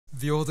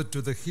The author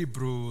to the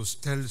Hebrews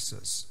tells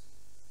us,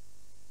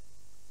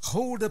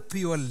 hold up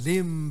your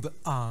limp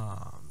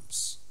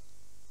arms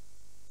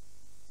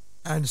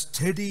and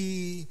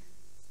steady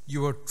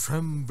your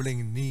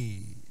trembling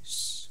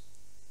knees.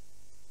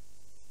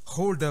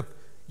 Hold up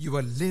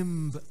your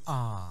limp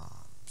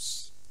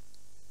arms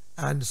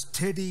and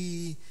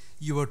steady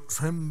your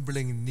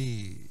trembling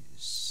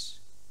knees.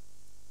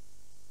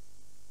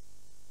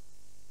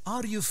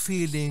 Are you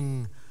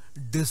feeling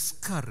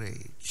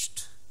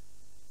discouraged?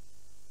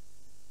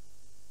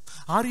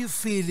 Are you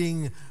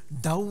feeling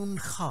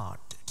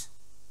downhearted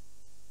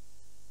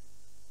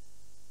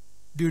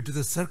due to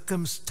the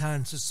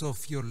circumstances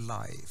of your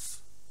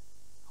life,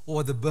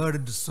 or the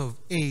burdens of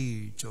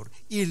age or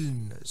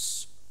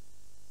illness,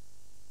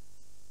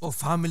 or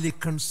family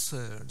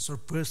concerns or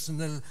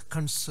personal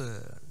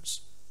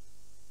concerns,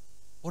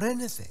 or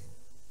anything?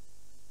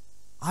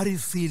 Are you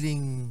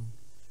feeling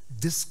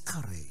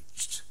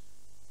discouraged?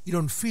 You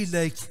don't feel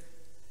like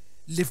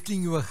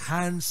lifting your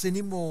hands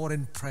anymore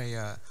in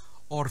prayer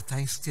or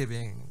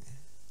thanksgiving.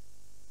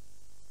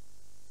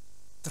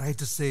 The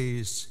writer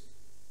says,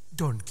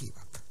 don't give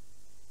up.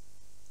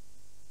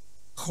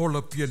 Hold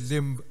up your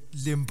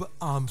limp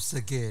arms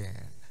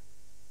again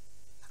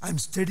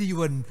and steady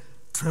your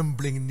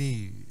trembling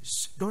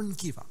knees. Don't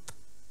give up.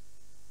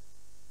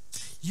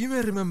 You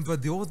may remember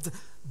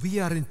we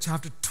are in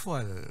chapter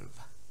 12.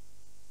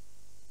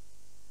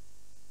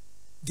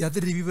 The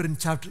other day we were in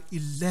chapter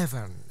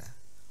 11,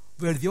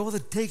 where the author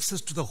takes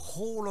us to the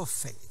hall of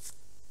faith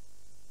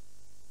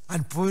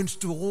and points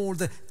to all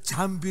the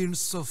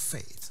champions of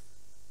faith.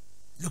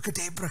 Look at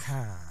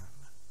Abraham.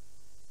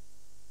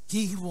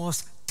 He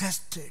was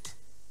tested.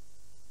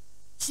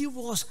 He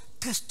was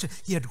tested.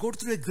 He had gone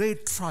through a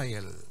great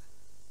trial,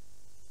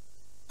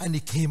 and he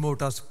came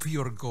out as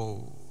pure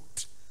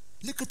gold.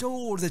 Look at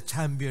all the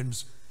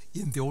champions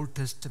in the Old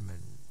Testament.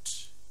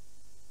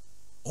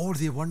 All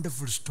the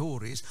wonderful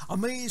stories,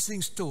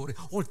 amazing stories,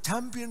 all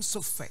champions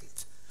of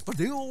faith. But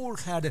they all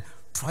had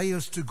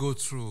trials to go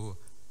through,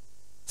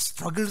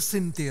 struggles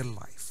in their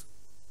life.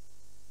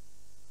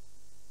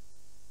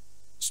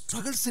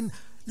 Struggles in,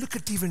 look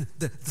at even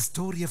the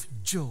story of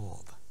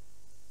Job,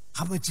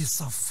 how much he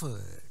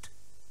suffered.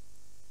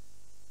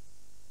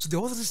 So the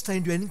author is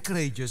trying to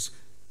encourage us,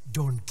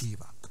 don't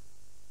give up.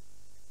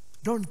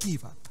 Don't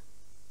give up.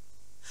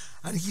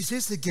 And he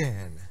says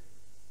again,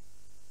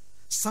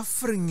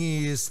 suffering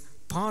is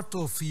part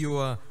of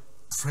your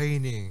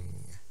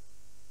training.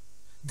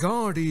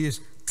 God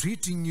is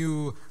treating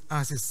you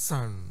as his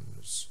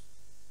sons.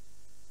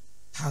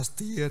 Has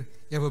there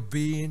ever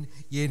been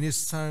any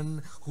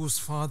son whose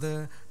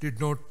father did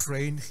not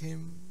train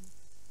him?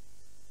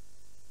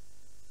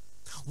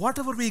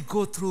 Whatever we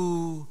go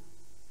through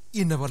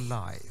in our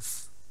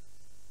life,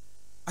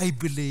 I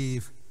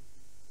believe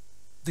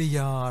they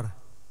are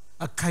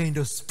a kind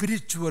of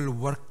spiritual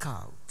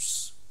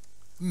workouts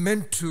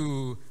meant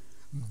to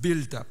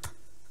build up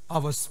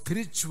our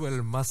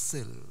spiritual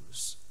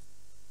muscles.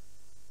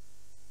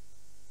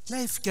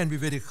 Life can be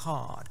very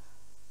hard,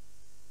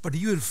 but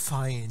you will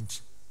find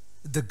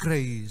the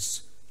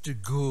grace to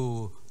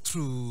go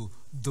through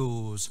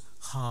those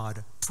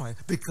hard trials,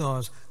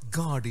 because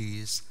God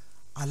is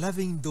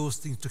allowing those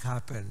things to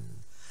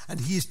happen, and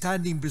he is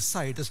standing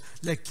beside us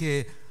like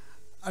a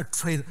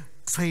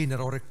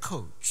trainer or a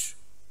coach.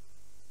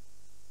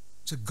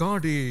 So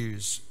God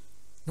is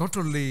not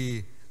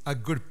only a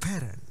good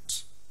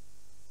parent,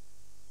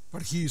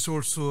 but he is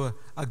also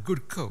a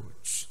good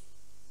coach,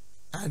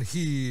 and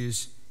he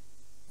is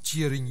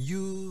cheering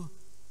you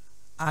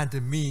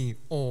and me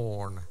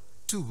on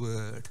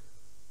toward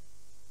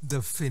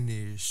the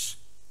finish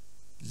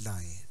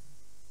line.